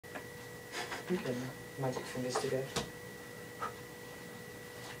and magic fingers to go.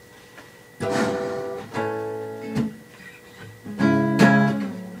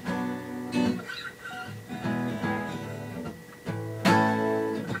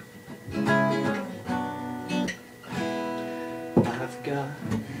 I've got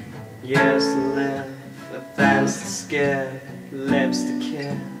years to live, a fence to skip, lips to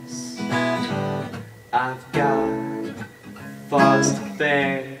kiss. I've got thoughts to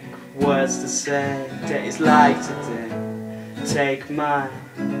think, words to say, days like today. Take my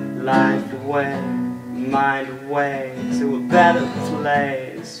life away, mind away to a better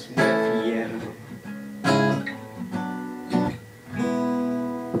place with you.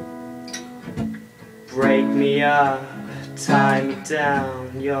 Break me up, tie me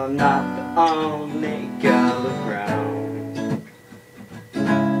down, you're not the only girl around.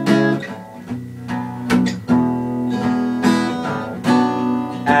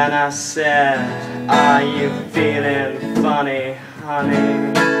 And I said, are you feeling funny,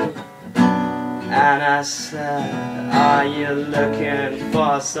 honey? And I said, are you looking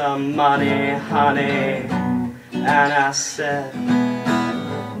for some money, honey? And I said,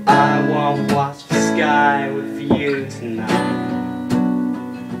 I won't watch the sky with you tonight.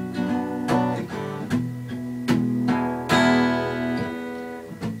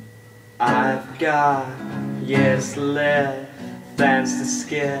 I've got years to live, fence to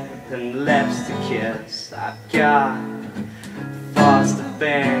skip and lips to kiss. I've got thoughts to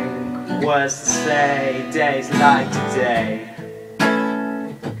think, words to say, days like today.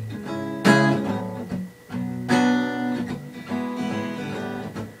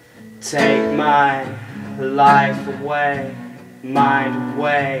 Take my life away, mind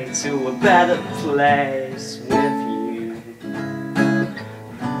away to a better place with